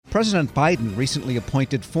President Biden recently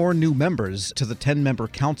appointed 4 new members to the 10-member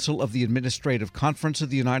Council of the Administrative Conference of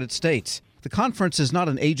the United States. The conference is not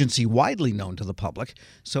an agency widely known to the public,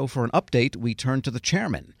 so for an update, we turn to the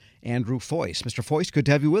chairman, Andrew Foyce. Mr. Foyce, good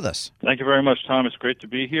to have you with us. Thank you very much, Tom. It's great to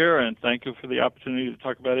be here, and thank you for the opportunity to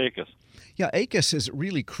talk about ACUS. Yeah, ACUS is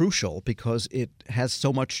really crucial because it has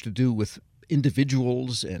so much to do with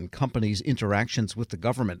individuals and companies' interactions with the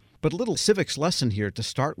government. But a little civics lesson here to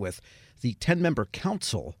start with. The 10-member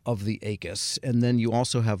council of the ACUS, and then you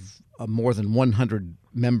also have a more than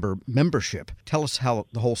 100-member membership. Tell us how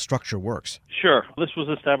the whole structure works. Sure. This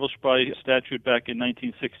was established by statute back in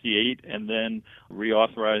 1968 and then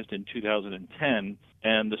reauthorized in 2010.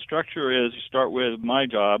 And the structure is, you start with my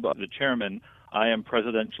job, the chairman. I am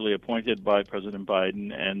presidentially appointed by President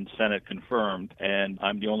Biden and Senate confirmed, and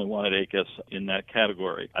I'm the only one at ACUS in that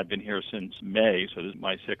category. I've been here since May, so this is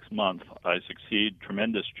my 6th month. I succeed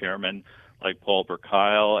tremendous chairmen like Paul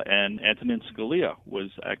Burkile, and Antonin Scalia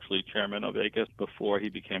was actually chairman of ACUS before he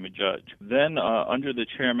became a judge. Then under the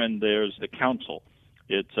chairman, there's the council.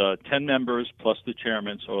 It's 10 members plus the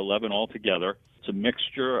chairman, so 11 altogether. It's a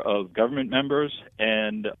mixture of government members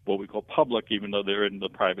and what we call public, even though they're in the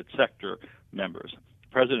private sector, members. The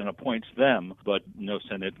president appoints them, but no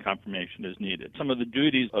Senate confirmation is needed. Some of the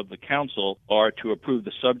duties of the council are to approve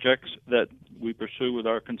the subjects that we pursue with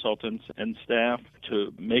our consultants and staff,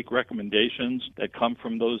 to make recommendations that come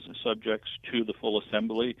from those subjects to the full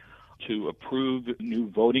assembly, to approve new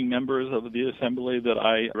voting members of the assembly that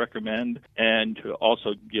I recommend, and to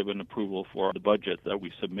also give an approval for the budget that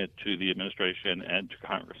we submit to the administration and to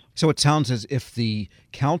Congress. So it sounds as if the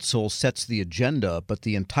council sets the agenda, but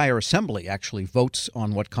the entire assembly actually votes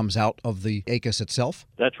on what comes out of the ACUS itself?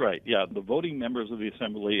 That's right, yeah. The voting members of the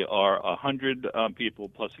assembly are 100 people,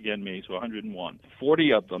 plus again me, so 101.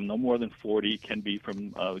 40 of them, no more than 40, can be from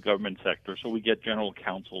the government sector. So we get general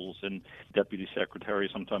counsels and deputy secretaries.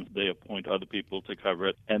 Sometimes they appoint other people to cover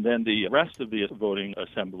it. And then the rest of the voting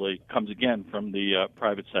assembly comes again from the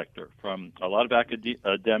private sector, from a lot of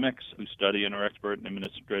academics who study and are expert in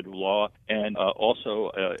administrative law, and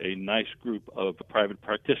also a nice group of private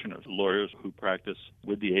practitioners, lawyers who practice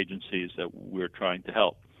with the agencies that we're trying to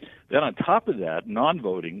help. Then on top of that,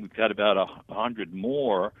 non-voting, we've got about 100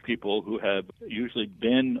 more people who have usually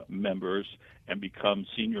been members and become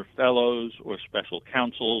senior fellows or special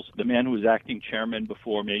counsels. The man who was acting chairman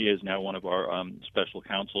before me is now one of our special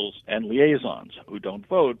counsels, and liaisons who don't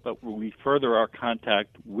vote, but we further our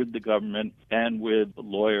contact with the government and with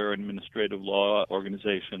lawyer and administrative law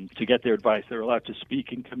organizations to get their advice. They're allowed to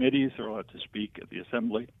speak in committees, they're allowed to speak at the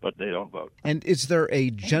assembly, but they don't vote. And is there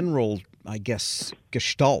a general,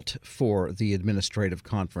 gestalt for the administrative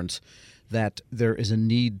conference that there is a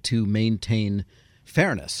need to maintain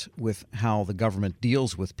fairness with how the government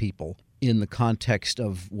deals with people in the context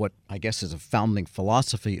of what I guess is a founding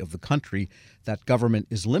philosophy of the country, that government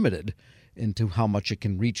is limited into how much it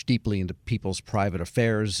can reach deeply into people's private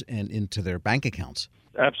affairs and into their bank accounts?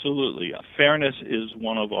 Absolutely. Fairness is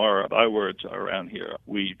one of our bywords around here.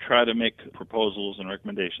 We try to make proposals and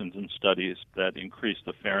recommendations and studies that increase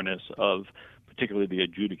the fairness of particularly the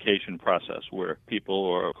adjudication process, where people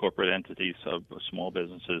or corporate entities of small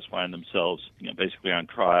businesses find themselves basically on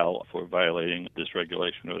trial for violating this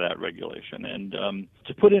regulation or that regulation. And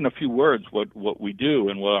to put in a few words what we do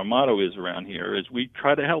and what our motto is around here is we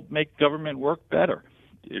try to help make government work better.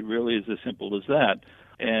 It really is as simple as that.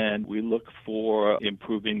 And we look for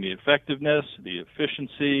improving the effectiveness, the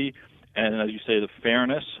efficiency, and as you say, the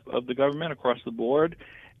fairness of the government across the board.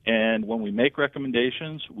 And when we make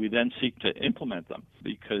recommendations, we then seek to implement them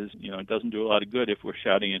because, it doesn't do a lot of good if we're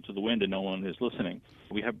shouting into the wind and no one is listening.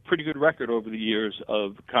 We have a pretty good record over the years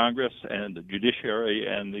of Congress and the judiciary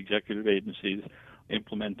and the executive agencies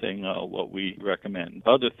implementing what we recommend.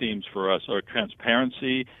 Other themes for us are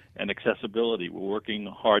transparency and accessibility. We're working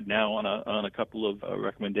hard now on a couple of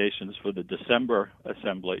recommendations for the December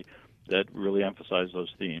Assembly that really emphasize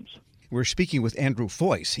those themes. We're speaking with Andrew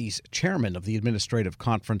Foyce. He's chairman of the Administrative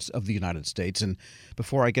Conference of the United States. And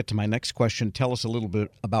before I get to my next question, tell us a little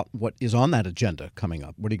bit about what is on that agenda coming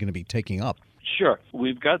up. What are you going to be taking up? Sure.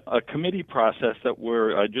 We've got a committee process that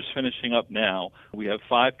we're just finishing up now. We have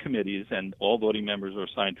 5 committees, and all voting members are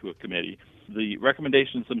assigned to a committee. The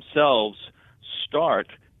recommendations themselves start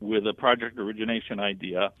with a project origination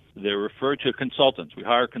idea. They're referred to consultants. We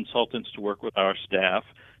hire consultants to work with our staff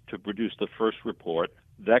to produce the first report.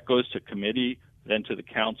 That goes to committee, then to the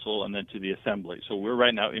council, and then to the assembly. So we're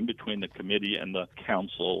right now in between the committee and the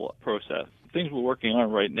council process. Things we're working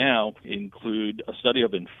on right now include a study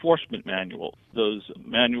of enforcement manuals. Those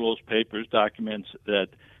manuals, papers, documents that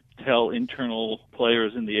tell internal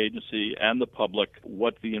players in the agency and the public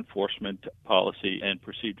what the enforcement policy and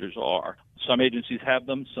procedures are. Some agencies have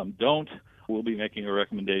them, some don't. We'll be making a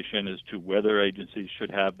recommendation as to whether agencies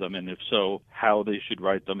should have them, and if so, how they should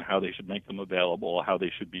write them, how they should make them available, how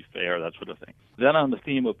they should be fair, that sort of thing. Then on the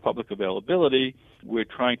theme of public availability, we're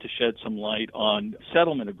trying to shed some light on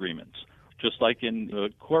settlement agreements. Just like in the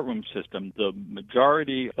courtroom system, the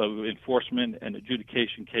majority of enforcement and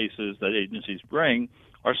adjudication cases that agencies bring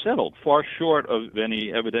are settled, far short of any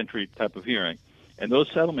evidentiary type of hearing. And those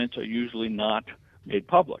settlements are usually not made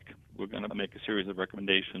public. We're going to make a series of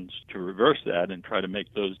recommendations to reverse that and try to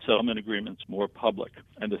make those settlement agreements more public.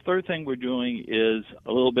 And the third thing we're doing is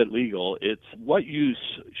a little bit legal. It's what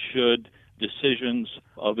use should decisions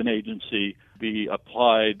of an agency be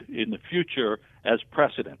applied in the future as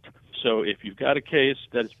precedent. So if you've got a case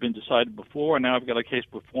that's been decided before, and now I've got a case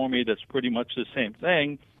before me that's pretty much the same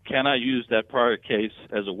thing, can I use that prior case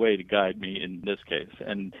as a way to guide me in this case?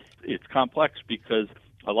 And it's complex because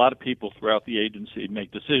a lot of people throughout the agency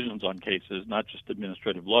make decisions on cases, not just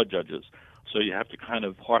administrative law judges. So you have to kind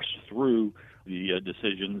of parse through the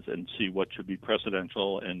decisions and see what should be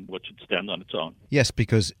precedential and what should stand on its own. Yes,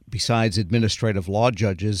 because besides administrative law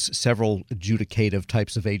judges, several adjudicative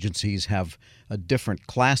types of agencies have a different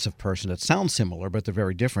class of person that sounds similar, but they're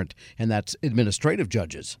very different, and that's administrative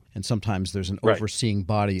judges. And sometimes there's an overseeing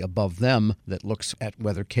body above them that looks at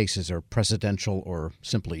whether cases are precedential or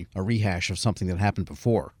simply a rehash of something that happened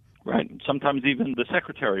before. Right. Sometimes even the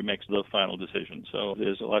secretary makes the final decision, so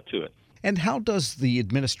there's a lot to it. And how does the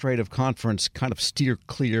administrative conference kind of steer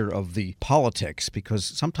clear of the politics? Because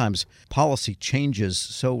sometimes policy changes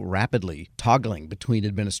so rapidly, toggling between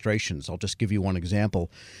administrations. I'll just give you one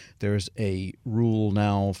example. There's a rule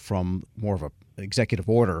now from more of an executive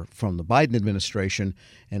order from the Biden administration,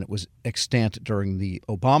 and it was extant during the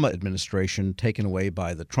Obama administration, taken away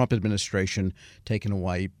by the Trump administration, taken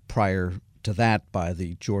away prior to that by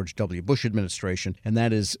the George W. Bush administration, and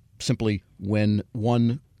that is simply when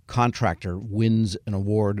one contractor wins an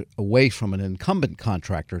award away from an incumbent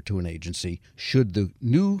contractor to an agency, should the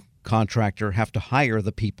new contractor have to hire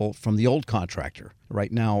the people from the old contractor?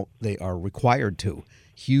 Right now, they are required to.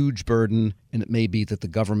 Huge burden, and it may be that the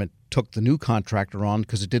government took the new contractor on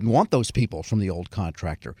because it didn't want those people from the old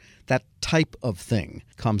contractor. That type of thing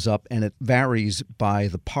comes up, and it varies by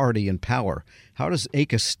the party in power. How does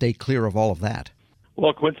ACUS stay clear of all of that?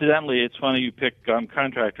 Well, coincidentally, it's funny you pick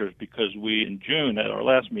contractors because we, in June, at our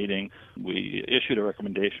last meeting, we issued a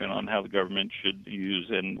recommendation on how the government should use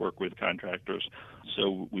and work with contractors.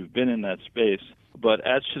 So we've been in that space. But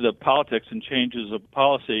as to the politics and changes of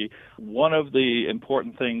policy, one of the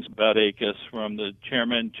important things about ACUS, from the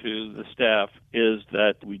chairman to the staff, is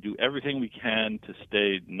that we do everything we can to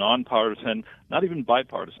stay nonpartisan, not even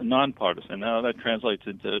bipartisan, nonpartisan. Now that translates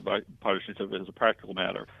into bipartisanship as a practical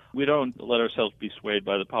matter. We don't let ourselves be swayed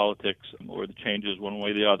by the politics or the changes one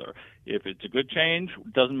way or the other. If it's a good change,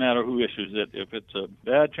 it doesn't matter who issues it. If it's a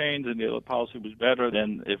bad change and the other policy was better,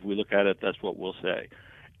 then if we look at it, that's what we'll say.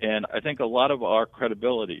 And I think a lot of our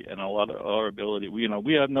credibility and a lot of our ability, we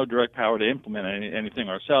have no direct power to implement anything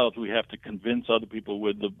ourselves. We have to convince other people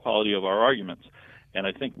with the quality of our arguments. And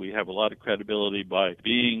I think we have a lot of credibility by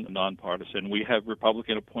being nonpartisan. We have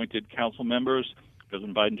Republican-appointed council members.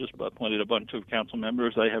 President Biden just appointed a bunch of council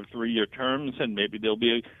members. They have 3-year terms, and maybe they'll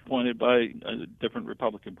be appointed by a different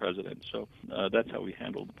Republican president. So that's how we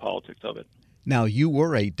handle the politics of it. Now, you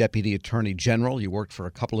were a deputy attorney general. You worked for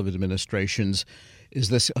a couple of administrations. Is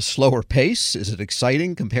this a slower pace? Is it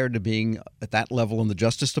exciting compared to being at that level in the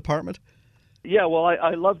Justice Department? Yeah, well,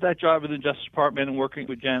 I love that job in the Justice Department and working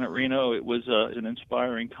with Janet Reno. It was an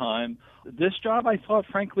inspiring time. This job, I thought,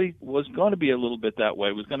 frankly, was going to be a little bit that way.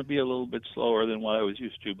 It was going to be a little bit slower than what I was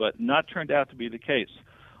used to, but not turned out to be the case.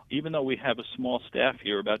 Even though we have a small staff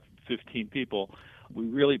here, about 15 people, we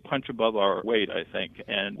really punch above our weight, I think,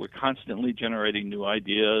 and we're constantly generating new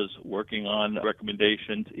ideas, working on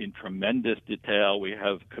recommendations in tremendous detail. We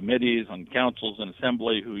have committees on councils and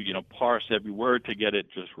assembly who, parse every word to get it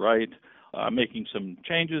just right. Making some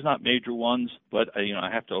changes, not major ones, but I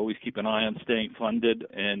have to always keep an eye on staying funded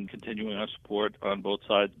and continuing our support on both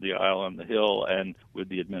sides of the aisle, on the Hill and with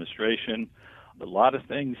the administration. A lot of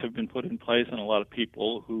things have been put in place and a lot of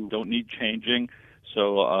people who don't need changing.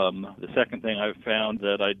 So the second thing I've found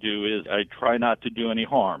that I do is I try not to do any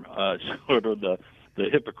harm, sort of the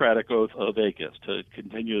Hippocratic Oath of ACUS, to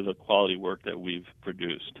continue the quality work that we've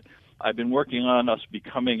produced. I've been working on us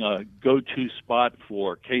becoming a go-to spot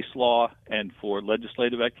for case law and for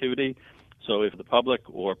legislative activity. So if the public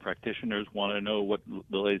or practitioners want to know what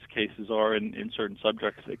the latest cases are in certain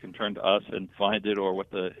subjects, they can turn to us and find it, or what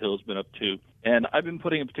the Hill's been up to. And I've been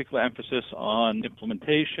putting a particular emphasis on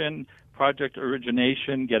implementation, project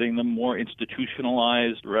origination, getting them more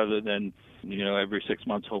institutionalized rather than, every 6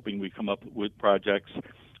 months hoping we come up with projects.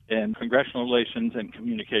 And congressional relations and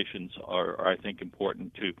communications are, I think,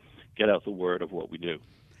 important to get out the word of what we do.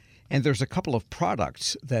 And there's a couple of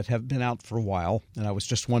products that have been out for a while, and I was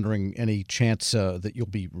just wondering any chance that you'll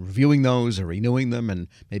be reviewing those or renewing them and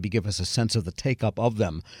maybe give us a sense of the take-up of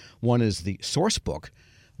them. One is the Source Book,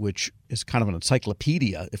 which is kind of an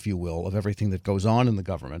encyclopedia, if you will, of everything that goes on in the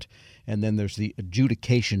government. And then there's the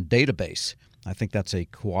Adjudication Database. I think that's a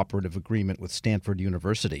cooperative agreement with Stanford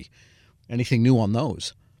University. Anything new on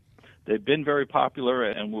those? They've been very popular,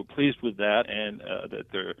 and we're pleased with that, and that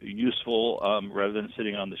they're useful rather than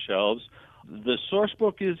sitting on the shelves. The Source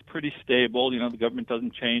Book is pretty stable. The government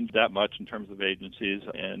doesn't change that much in terms of agencies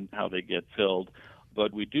and how they get filled.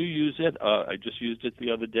 But we do use it. I just used it the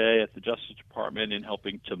other day at the Justice Department in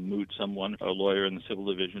helping to moot someone, a lawyer in the Civil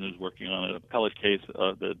Division who's working on an appellate case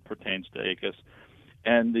that pertains to ACUS.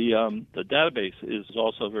 And the database is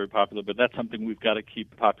also very popular, but that's something we've got to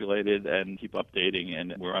keep populated and keep updating,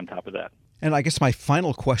 and we're on top of that. And I guess my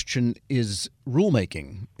final question is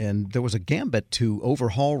rulemaking. And there was a gambit to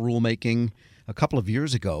overhaul rulemaking a couple of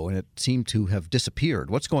years ago, and it seemed to have disappeared.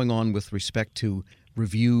 What's going on with respect to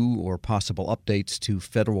review or possible updates to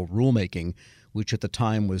federal rulemaking, which at the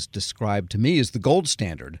time was described to me as the gold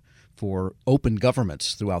standard for open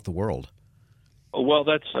governments throughout the world? Well,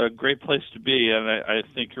 that's a great place to be, and I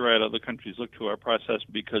think you're right. Other countries look to our process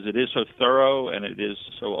because it is so thorough and it is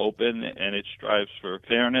so open, and it strives for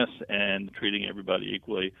fairness and treating everybody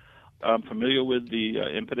equally. I'm familiar with the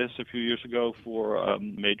impetus a few years ago for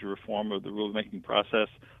major reform of the rulemaking process,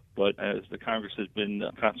 but as the Congress has been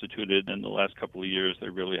constituted in the last couple of years,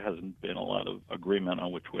 there really hasn't been a lot of agreement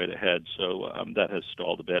on which way to head. So that has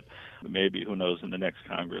stalled a bit. Maybe, who knows, in the next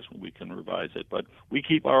Congress we can revise it. But we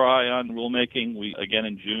keep our eye on rulemaking. We, again,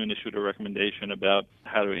 in June, issued a recommendation about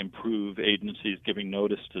how to improve agencies giving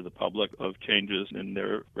notice to the public of changes in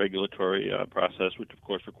their regulatory process, which, of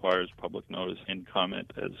course, requires public notice and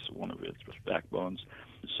comment as one of its backbones.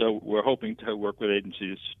 So we're hoping to work with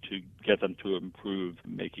agencies to get them to improve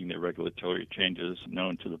making their regulatory changes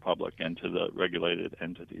known to the public and to the regulated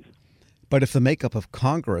entities. But if the makeup of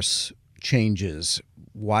Congress changes,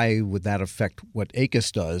 why would that affect what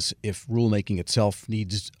ACUS does if rulemaking itself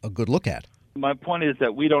needs a good look at? My point is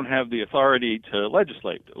that we don't have the authority to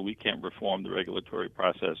legislate. We can't reform the regulatory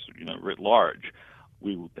process, writ large.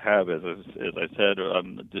 We have, as I said,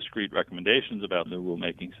 discrete recommendations about the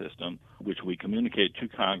rulemaking system, which we communicate to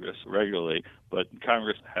Congress regularly, but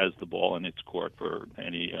Congress has the ball in its court for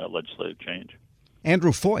any legislative change.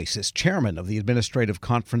 Andrew Foyce is chairman of the Administrative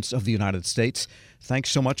Conference of the United States. Thanks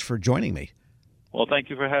so much for joining me. Well, thank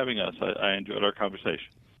you for having us. I enjoyed our conversation.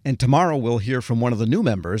 And tomorrow we'll hear from one of the new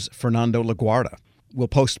members, Fernando LaGuardia. We'll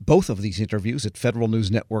post both of these interviews at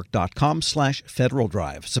federalnewsnetwork.com/Federal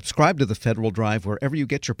Drive. Subscribe to the Federal Drive wherever you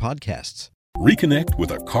get your podcasts. Reconnect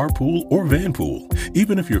with a carpool or vanpool.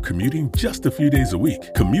 Even if you're commuting just a few days a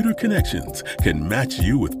week, Commuter Connections can match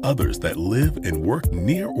you with others that live and work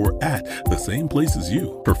near or at the same place as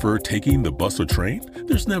you. Prefer taking the bus or train?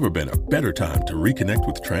 There's never been a better time to reconnect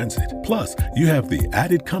with transit. Plus, you have the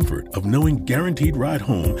added comfort of knowing Guaranteed Ride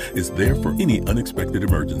Home is there for any unexpected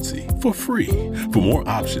emergency for free. For more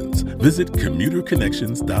options, visit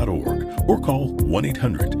commuterconnections.org or call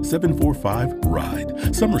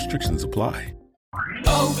 1-800-745-RIDE. Some restrictions apply.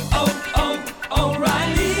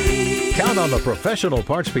 O'Reilly. Count on the professional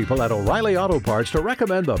parts people at O'Reilly Auto Parts to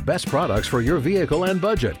recommend the best products for your vehicle and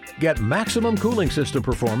budget. Get maximum cooling system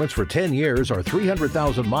performance for 10 years or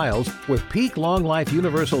 300,000 miles with Peak Long Life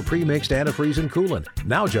Universal Pre-Mixed Antifreeze and Coolant.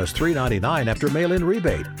 Now just $3.99 after mail-in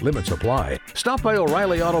rebate. Limits apply. Stop by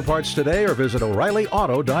O'Reilly Auto Parts today or visit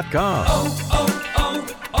O'ReillyAuto.com.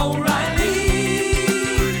 O'Reilly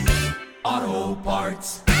Auto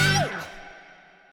Parts.